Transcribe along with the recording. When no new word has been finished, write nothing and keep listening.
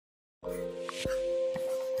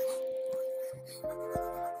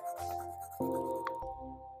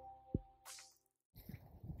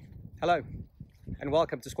Hello, and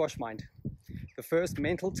welcome to SquashMind, the first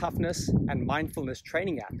mental toughness and mindfulness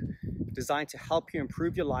training app designed to help you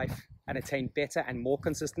improve your life and attain better and more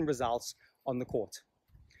consistent results on the court.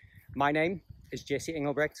 My name is Jesse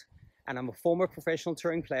Engelbrecht, and I'm a former professional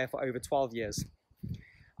touring player for over 12 years.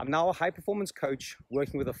 I'm now a high-performance coach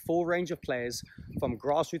working with a full range of players from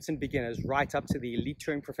grassroots and beginners right up to the elite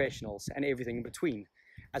touring professionals and everything in between,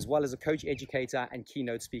 as well as a coach educator and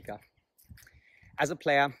keynote speaker. As a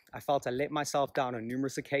player, I felt I let myself down on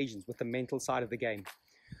numerous occasions with the mental side of the game.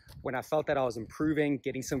 When I felt that I was improving,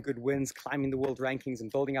 getting some good wins, climbing the world rankings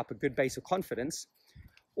and building up a good base of confidence,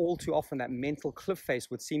 all too often that mental cliff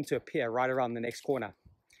face would seem to appear right around the next corner.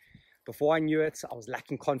 Before I knew it, I was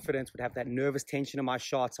lacking confidence, would have that nervous tension in my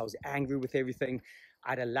shots, I was angry with everything,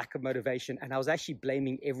 I had a lack of motivation, and I was actually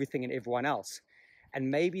blaming everything and everyone else.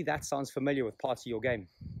 And maybe that sounds familiar with parts of your game.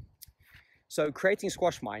 So creating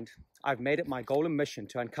SquashMind, I've made it my goal and mission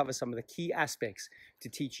to uncover some of the key aspects to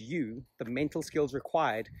teach you the mental skills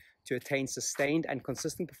required to attain sustained and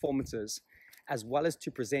consistent performances, as well as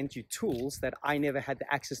to present you tools that I never had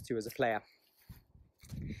the access to as a player.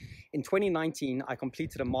 In 2019, I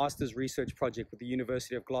completed a master's research project with the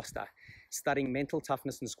University of Gloucester, studying mental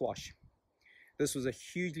toughness in squash. This was a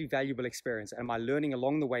hugely valuable experience, and my learning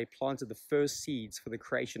along the way planted the first seeds for the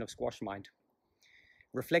creation of SquashMind.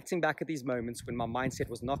 Reflecting back at these moments when my mindset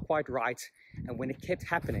was not quite right and when it kept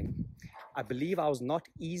happening, I believe I was not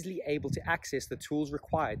easily able to access the tools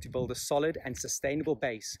required to build a solid and sustainable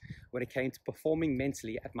base when it came to performing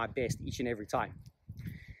mentally at my best each and every time.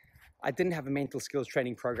 I didn't have a mental skills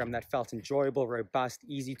training program that felt enjoyable, robust,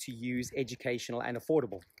 easy to use, educational, and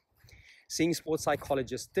affordable. Seeing sports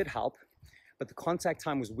psychologists did help, but the contact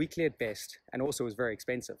time was weekly at best and also was very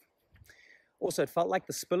expensive. Also, it felt like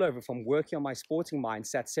the spillover from working on my sporting mind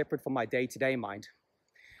sat separate from my day-to-day mind.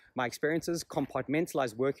 My experiences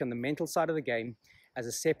compartmentalized working on the mental side of the game as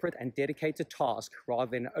a separate and dedicated task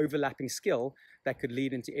rather than an overlapping skill that could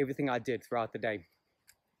lead into everything I did throughout the day.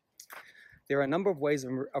 There are a number of ways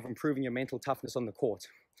of improving your mental toughness on the court,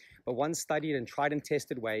 but one studied and tried and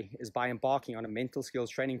tested way is by embarking on a mental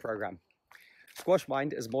skills training program.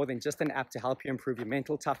 SquashMind is more than just an app to help you improve your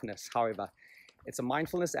mental toughness, however. It's a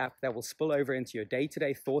mindfulness app that will spill over into your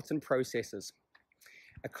day-to-day thoughts and processes.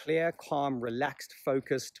 A clear, calm, relaxed,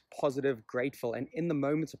 focused, positive, grateful, and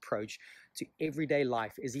in-the-moment approach to everyday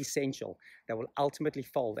life is essential that will ultimately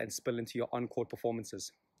fold and spill into your on-court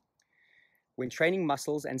performances. When training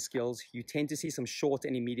muscles and skills, you tend to see some short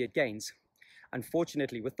and immediate gains.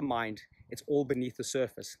 Unfortunately, with the mind, it's all beneath the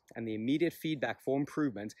surface, and the immediate feedback for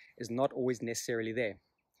improvement is not always necessarily there.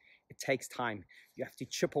 It takes time. You have to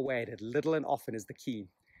chip away at it. Little and often is the key.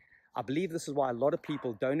 I believe this is why a lot of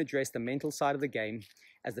people don't address the mental side of the game,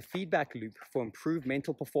 as the feedback loop for improved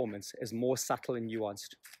mental performance is more subtle and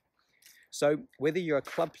nuanced. So whether you're a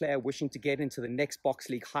club player wishing to get into the next box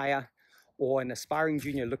league higher, or an aspiring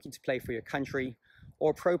junior looking to play for your country,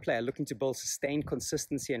 or a pro player looking to build sustained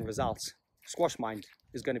consistency and results, SquashMind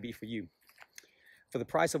is going to be for you. For the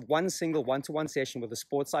price of one single one-to-one session with a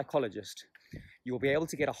sports psychologist, you will be able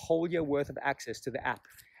to get a whole year worth of access to the app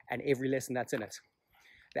and every lesson that's in it.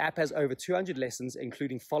 The app has over 200 lessons,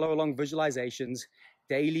 including follow-along visualizations,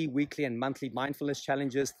 daily, weekly, and monthly mindfulness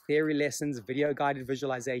challenges, theory lessons, video-guided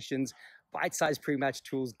visualizations, bite-sized pre-match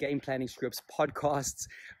tools, game planning scripts, podcasts,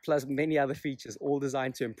 plus many other features, all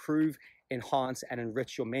designed to improve, enhance, and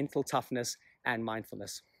enrich your mental toughness and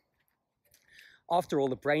mindfulness. After all,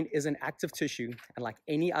 the brain is an active tissue, and like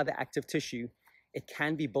any other active tissue, it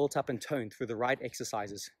can be built up and toned through the right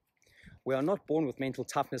exercises. We are not born with mental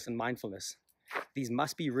toughness and mindfulness. These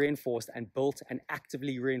must be reinforced and built and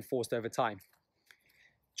actively reinforced over time.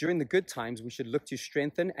 During the good times, we should look to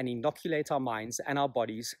strengthen and inoculate our minds and our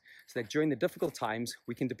bodies so that during the difficult times,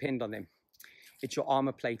 we can depend on them. It's your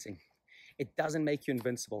armor plating. It doesn't make you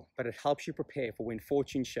invincible, but it helps you prepare for when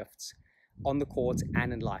fortune shifts, on the court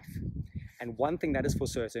and in life. And one thing that is for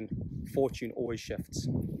certain, fortune always shifts.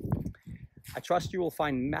 I trust you will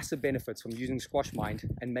find massive benefits from using SquashMind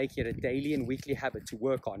and making it a daily and weekly habit to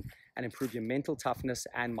work on and improve your mental toughness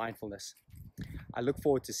and mindfulness. I look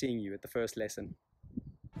forward to seeing you at the first lesson.